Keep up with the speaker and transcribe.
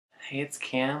Hey, it's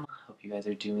Cam. Hope you guys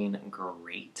are doing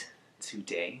great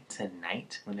today,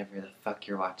 tonight, whenever the fuck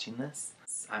you're watching this.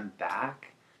 I'm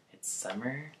back. It's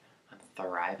summer. I'm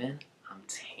thriving. I'm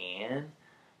tan.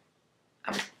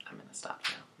 I'm gonna stop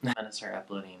now. I'm gonna start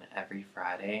uploading every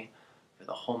Friday for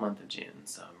the whole month of June,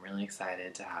 so I'm really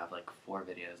excited to have like 4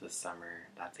 videos this summer.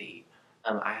 That's 8.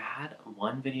 I had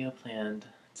one video planned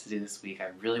to do this week. I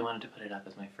really wanted to put it up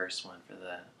as my first one for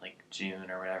the June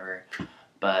or whatever,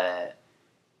 but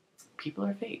people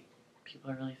are fake. People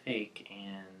are really fake,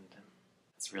 and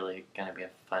it's really gonna be a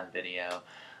fun video.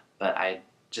 But I'm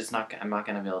not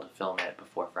gonna be able to film it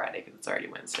before Friday because it's already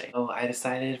Wednesday. So I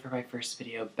decided for my first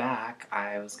video back,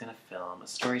 I was gonna film a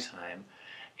story time,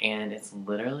 and it's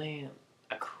literally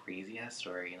a crazy ass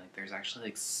story. Like, there's actually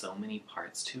like so many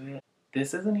parts to it.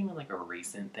 This isn't even like a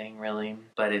recent thing really,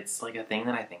 but it's like a thing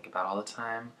that I think about all the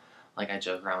time. Like, I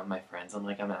joke around with my friends, I'm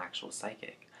like, I'm an actual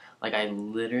psychic. Like, I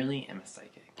literally am a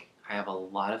psychic. I have a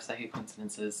lot of psychic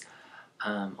coincidences.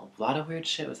 A lot of weird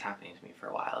shit was happening to me for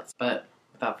a while. But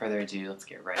without further ado, let's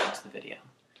get right into the video.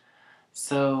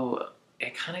 So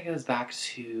it kind of goes back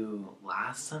to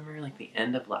last summer, like the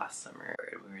end of last summer.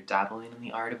 We were dabbling in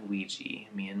the art of Ouija,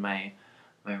 me and my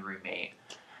roommate.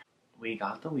 We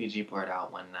got the Ouija board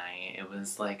out one night. It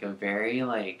was like a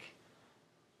very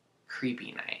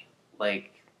creepy night.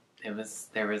 Like,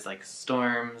 there was like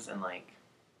storms and like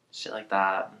shit like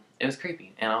that. It was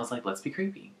creepy, and I was like, let's be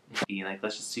creepy. Like,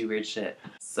 let's just do weird shit.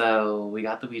 So we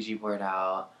got the Ouija board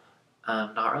out,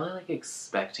 not really like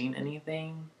expecting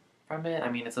anything from it.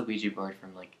 I mean, it's a Ouija board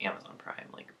from like Amazon Prime.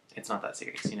 Like, it's not that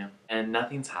serious, you know? And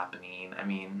nothing's happening. I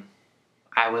mean,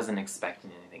 I wasn't expecting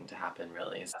anything to happen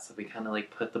really. So we kind of like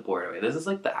put the board away. This is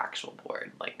like the actual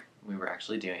board. Like, we were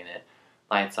actually doing it.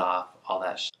 Lights off, all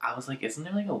that shit. I was like, isn't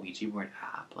there like a Ouija board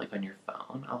app like on your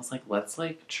phone? I was like, let's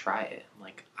like try it.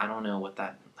 Like, I don't know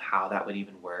how that would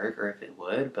even work or if it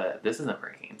would, but this isn't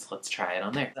working, so let's try it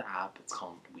on there. The app, it's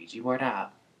called Ouija board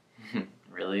app.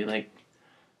 Really like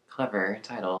clever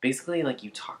title. Basically, like, you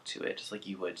talk to it just like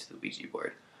you would to the Ouija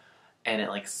board, and it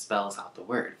like spells out the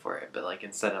word for it, but like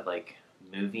instead of like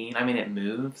moving, I mean, it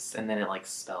moves and then it like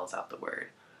spells out the word,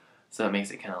 so it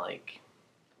makes it kind of like,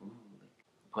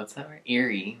 what's that word?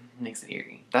 Eerie. Makes it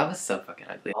eerie. That was so fucking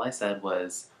ugly. All I said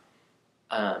was,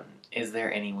 is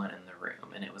there anyone in the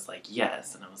room? And it was like,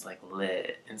 yes. And I was like,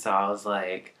 lit. And so I was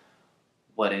like,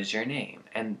 what is your name?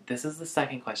 And this is the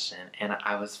second question, and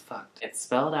I was fucked. It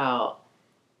spelled out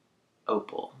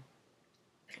Opal.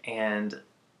 And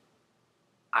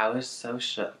I was so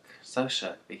shook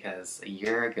because a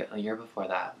year before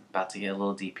that, about to get a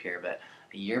little deep here, but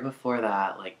a year before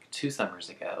that, like 2 summers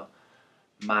ago,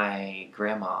 my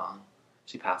grandma,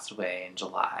 she passed away in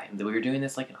July. We were doing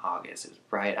this like in August. It was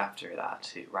right after that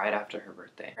too, right after her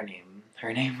birthday.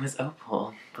 Her name was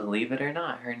Opal. Believe it or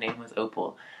not, her name was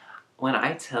Opal. When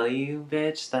I tell you,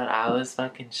 bitch, that I was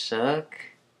fucking shook,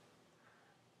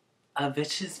 a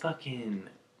bitch's fucking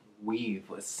weave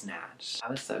was snatched.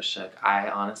 I was so shook. I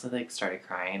honestly like started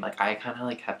crying. Like, I kind of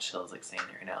like have chills like saying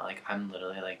it right now. Like, I'm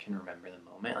literally like can remember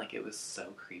the moment. Like, it was so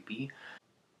creepy.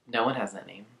 No one has that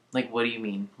name. Like, what do you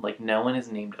mean? Like, no one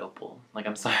is named Opal. Like,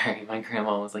 I'm sorry, my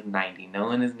grandma was like 90. No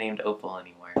one is named Opal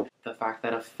anymore. The fact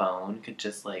that a phone could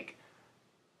just like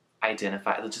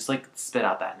identify, just like spit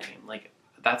out that name. Like,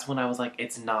 that's when I was like,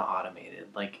 it's not automated.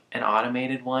 Like, an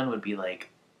automated one would be like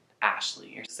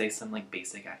Ashley, or say some like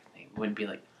basic act name. It wouldn't be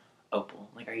like Opal.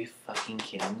 Like, are you fucking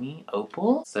kidding me?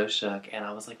 Opal? So shook, and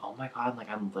I was like, oh my god, like,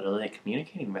 I'm literally like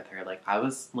communicating with her. Like, I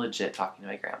was legit talking to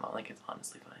my grandma. Like, it's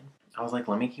honestly fine. I was like,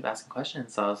 let me keep asking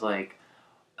questions. So I was like,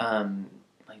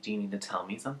 do you need to tell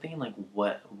me something? Like,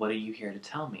 what are you here to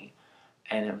tell me?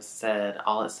 And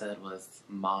all it said was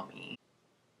mommy.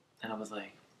 And I was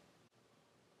like,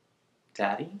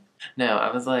 daddy? No,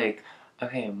 I was like,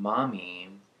 okay, mommy.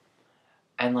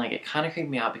 And like, it kind of creeped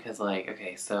me out because like,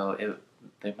 okay, so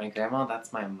like, my grandma,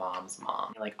 that's my mom's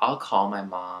mom. Like, I'll call my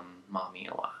mom mommy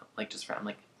a lot. Like, just for, I'm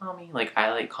like, mommy. Like,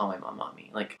 I like call my mom mommy.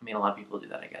 Like, I mean, a lot of people do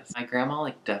that, I guess. My grandma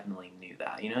like definitely knew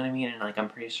that, you know what I mean? And like, I'm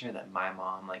pretty sure that my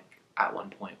mom like at one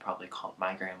point probably called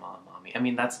my grandma mommy. I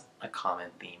mean, that's a common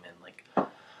theme in like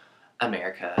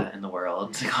America and the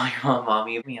world, to call your mom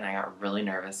mommy. And I got really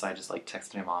nervous, so I just like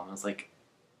texted my mom and was like,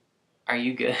 are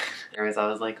you good? I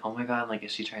was like, oh my god, like,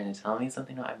 is she trying to tell me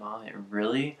something about my mom? It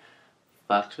really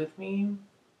fucked with me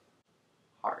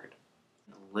hard.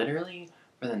 Literally,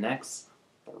 for the next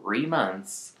 3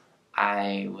 months,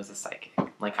 I was a psychic.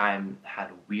 Like, I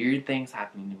had weird things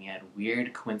happening to me. I had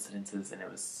weird coincidences, and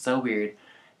it was so weird.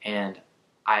 And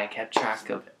I kept track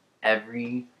of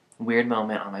every weird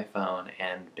moment on my phone,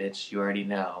 and bitch, you already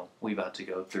know we about to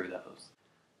go through those.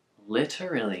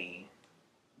 Literally,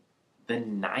 the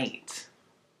night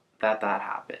that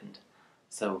happened.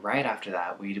 So right after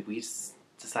that, we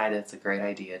decided it's a great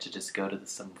idea to just go to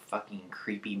some fucking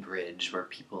creepy bridge where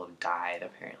people have died,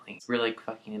 apparently. We're like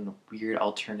fucking in a weird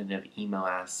alternative emo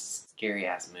ass, scary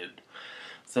ass mood.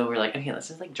 So we're like, okay, let's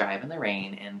just like drive in the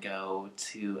rain and go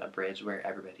to a bridge where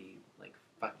everybody like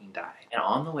fucking died. And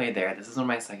on the way there, this is when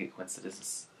my psychic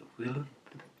coincidences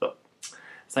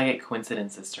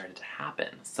started to happen.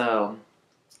 So,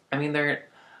 I mean,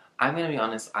 I'm gonna be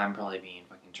honest, I'm probably being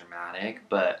fucking dramatic,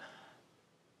 but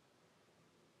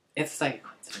it's a psychic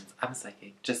coincidence. I'm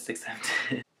psychic. Just accept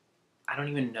it. I don't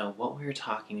even know what we were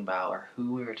talking about or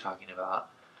who we were talking about,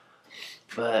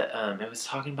 but it was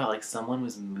talking about like someone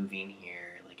was moving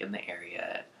here, like in the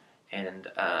area, and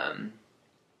I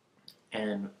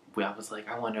was like,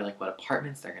 I wonder like what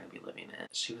apartments they're gonna be living in.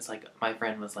 She was like, my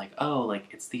friend was like, oh, like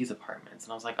it's these apartments,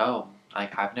 and I was like, oh,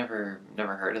 like I've never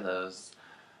heard of those.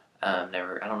 I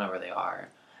don't know where they are.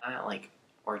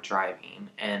 We're driving,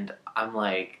 and I'm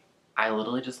like, I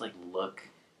literally just like look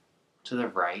to the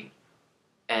right,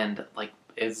 and like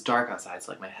it's dark outside,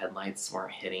 so like my headlights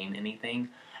weren't hitting anything,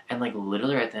 and like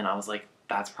literally right then I was like,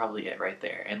 that's probably it right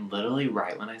there. And literally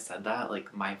right when I said that,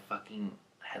 like my fucking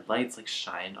headlights like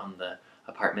shined on the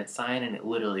apartment sign, and it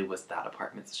literally was that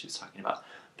apartment that she was talking about.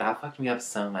 That fucked me up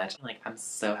so much. Like, I'm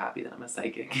so happy that I'm a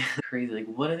psychic. Crazy. Like,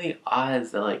 what are the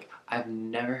odds that, like, I've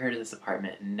never heard of this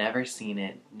apartment, never seen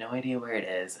it, no idea where it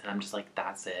is, and I'm just like,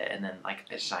 that's it. And then, like,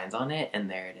 it shines on it, and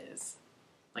there it is.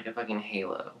 Like a fucking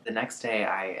halo. The next day,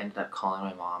 I ended up calling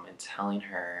my mom and telling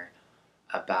her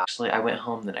about... Actually, I went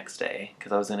home the next day,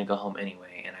 because I was going to go home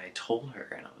anyway, and I told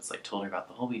her, and I was like, told her about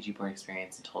the whole Ouija board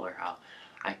experience, and told her how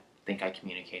I think I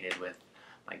communicated with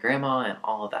my grandma and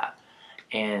all of that.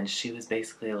 And she was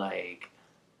basically like,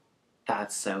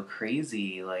 that's so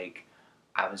crazy, like,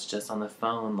 I was just on the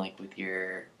phone, like, with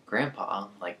your grandpa,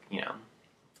 like, you know,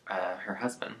 her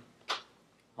husband.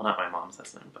 Well, not my mom's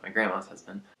husband, but my grandma's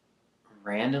husband.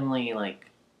 Randomly, like,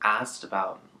 asked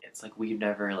about, it's like we've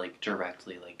never, like,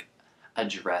 directly, like,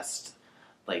 addressed,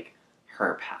 like,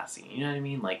 her passing, you know what I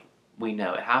mean? Like, we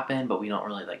know it happened, but we don't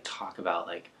really, like, talk about,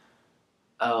 like,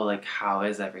 oh, like, how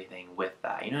is everything with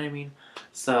that, you know what I mean?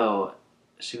 So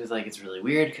she was like, it's really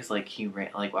weird because, like,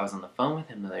 I was on the phone with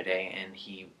him the other day, and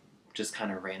he just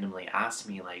kind of randomly asked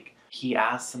me, like, he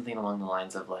asked something along the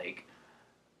lines of, like,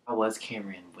 how was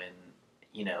Cameron when,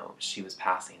 you know, she was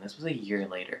passing? This was a year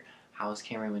later. How was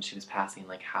Cameron when she was passing?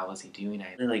 Like, how was he doing?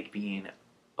 I really, like, being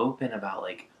open about,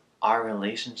 like, our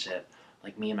relationship,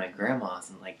 like, me and my grandma's,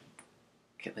 and, like,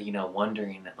 you know,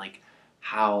 wondering, like,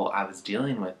 how I was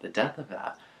dealing with the death of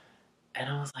that. And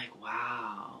I was like,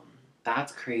 wow,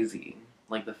 that's crazy.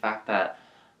 Like, the fact that,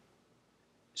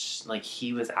 like,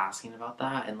 he was asking about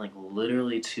that, and, like,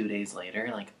 literally 2 days later,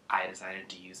 like, I decided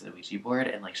to use the Ouija board,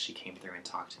 and, like, she came through and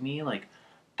talked to me. Like,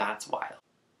 that's wild.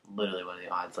 Literally, what are the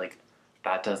odds? Like,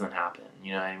 that doesn't happen,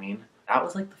 you know what I mean? That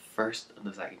was, like, the first of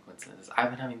the psychic coincidences. I've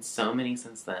been having so many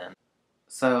since then.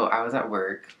 So, I was at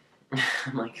work.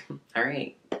 I'm like,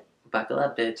 alright, buckle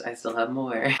up, bitch, I still have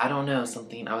more. I don't know,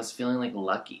 I was feeling, like,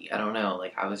 lucky. I don't know,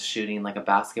 like, I was shooting, like, a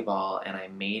basketball, and I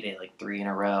made it, like, 3 in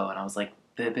a row, and I was like,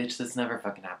 bitch, this never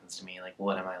fucking happens to me. Like,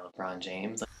 what am I, LeBron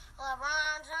James?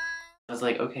 LeBron James? I was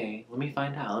like, okay, let me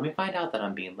find out. Let me find out that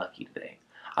I'm being lucky today.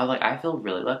 I was like, I feel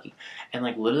really lucky. And,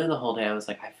 like, literally the whole day, I was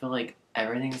like, I feel like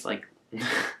everything's, like,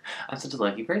 I'm such a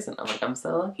lucky person. I'm like, I'm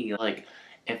so lucky. Like,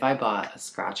 if I bought a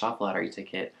scratch-off lottery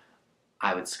ticket,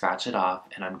 I would scratch it off,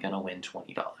 and I'm gonna win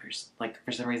 $20. Like,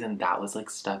 for some reason, that was, like,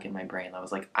 stuck in my brain. I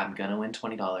was like, I'm gonna win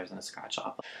 $20 on a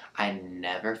scratch-off. I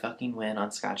never fucking win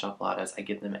on scratch-off lottos. I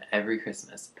get them every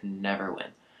Christmas. Never win.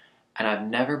 And I've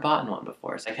never bought one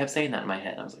before. So I kept saying that in my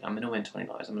head. I was like, I'm gonna win $20.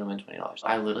 I'm gonna win $20.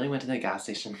 I literally went to the gas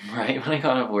station right when I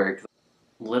got off work.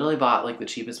 Literally bought, like, the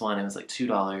cheapest one. It was, like,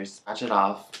 $2. Scratch it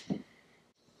off.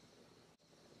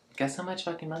 Guess how much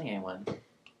fucking money I won?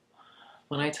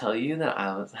 When I tell you that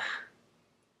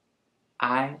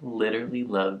I literally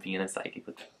love being a psychic.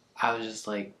 I was just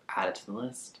like, add it to the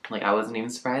list. Like, I wasn't even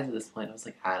surprised at this point. I was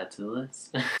like, add it to the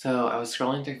list. So I was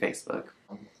scrolling through Facebook.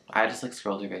 I just like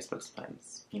scroll through Facebook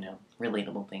sometimes, you know,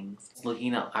 relatable things.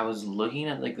 I was looking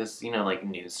at like this, you know, like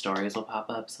news stories will pop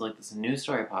up. So like this news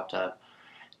story popped up,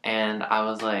 and I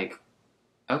was like,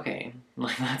 okay,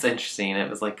 like that's interesting. It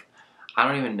was like, I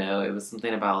don't even know. It was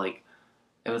something about like,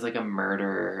 it was like a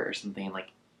murder or something,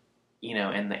 like, you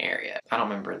know, in the area. I don't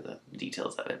remember the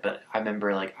details of it, but I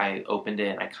remember, like, I opened it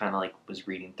and I kind of, like, was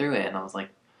reading through it, and I was like,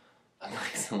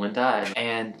 someone died.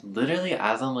 And literally,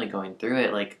 as I'm, like, going through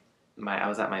it, like, I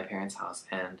was at my parents' house,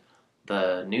 and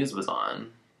the news was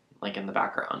on, like in the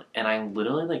background. And I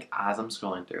literally, like, as I'm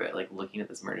scrolling through it, like looking at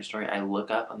this murder story, I look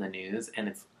up on the news and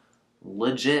it's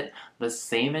legit the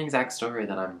same exact story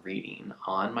that I'm reading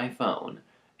on my phone.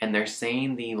 And they're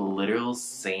saying the literal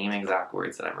same exact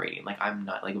words that I'm reading. Like, I'm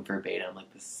not, like, verbatim,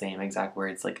 like, the same exact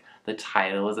words. Like, the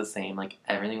title was the same. Like,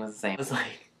 everything was the same. I was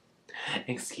like,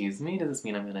 excuse me? Does this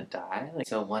mean I'm gonna die? Like,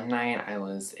 so one night I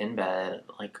was in bed,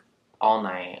 like, all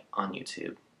night on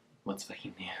YouTube. What's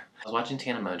fucking new? I was watching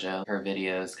Tana Mojo, her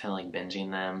videos, kind of like binging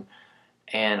them.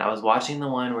 And I was watching the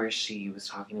one where she was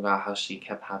talking about how she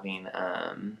kept having, what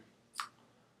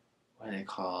are they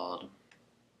called?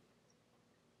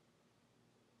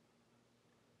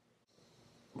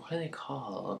 What are they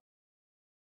called?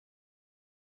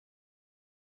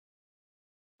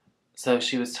 So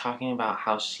she was talking about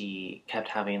how she kept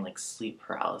having like sleep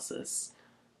paralysis,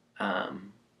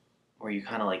 um, where you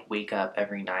kind of like wake up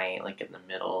every night, like in the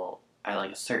middle at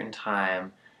like a certain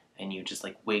time, and you just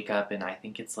like wake up, and I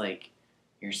think it's like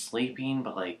you're sleeping,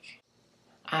 but like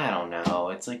I don't know.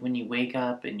 It's like when you wake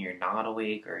up and you're not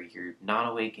awake, or you're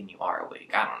not awake and you are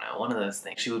awake. I don't know. One of those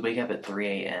things. She would wake up at 3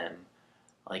 a.m.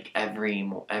 like every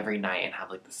night and have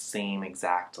like the same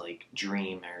exact like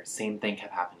dream or same thing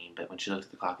kept happening, but when she looked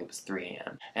at the clock it was 3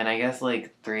 a.m. And I guess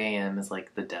like 3 a.m. is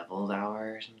like the devil's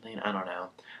hour or something. I don't know.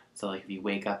 So like if you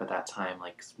wake up at that time,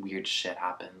 like weird shit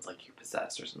happens, like you're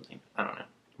possessed or something. I don't know.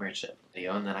 Weird shit.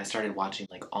 And then I started watching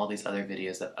like all these other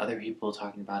videos of other people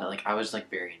talking about it. Like I was like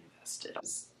very invested. It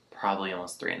was probably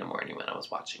almost 3 in the morning when I was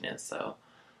watching it, so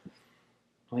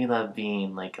we love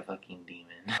being like a fucking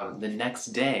demon. The next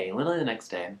day, literally the next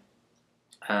day,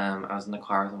 I was in the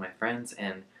car with one of my friends,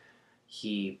 and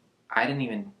I didn't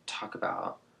even talk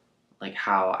about like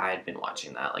how I had been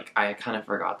watching that. Like I kind of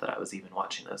forgot that I was even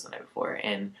watching those the night before,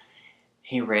 and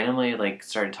he randomly like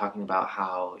started talking about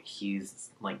how he's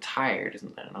like tired or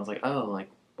something, and I was like, oh, like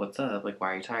what's up? Like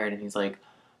why are you tired? And he's like,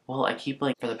 well, I keep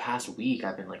like for the past week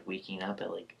I've been like waking up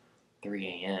at like 3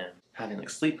 a.m. having like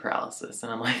sleep paralysis,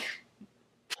 and I'm like,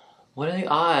 what are the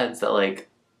odds that like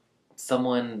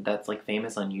someone that's like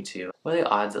famous on YouTube, what are the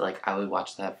odds that like I would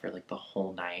watch that for like the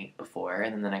whole night before,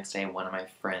 and then the next day one of my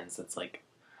friends that's like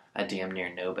a damn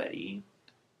near nobody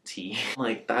T.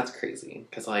 Like that's crazy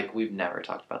because like we've never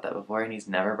talked about that before and he's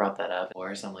never brought that up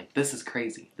before, so I'm like, this is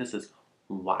crazy, this is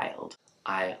wild.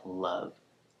 I love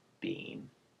being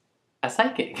a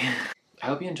psychic. I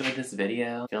hope you enjoyed this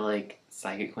video. I feel like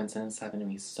psychic coincidences happen to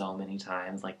me so many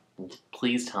times. Like,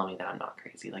 please tell me that I'm not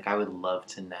crazy. Like, I would love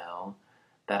to know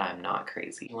that I'm not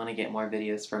crazy. If you want to get more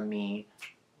videos from me,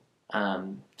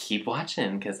 keep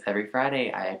watching, because every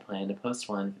Friday I plan to post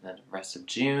one for the rest of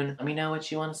June. Let me know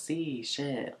what you want to see.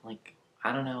 Shit. Like,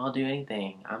 I don't know. I'll do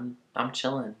anything. I'm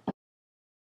chilling.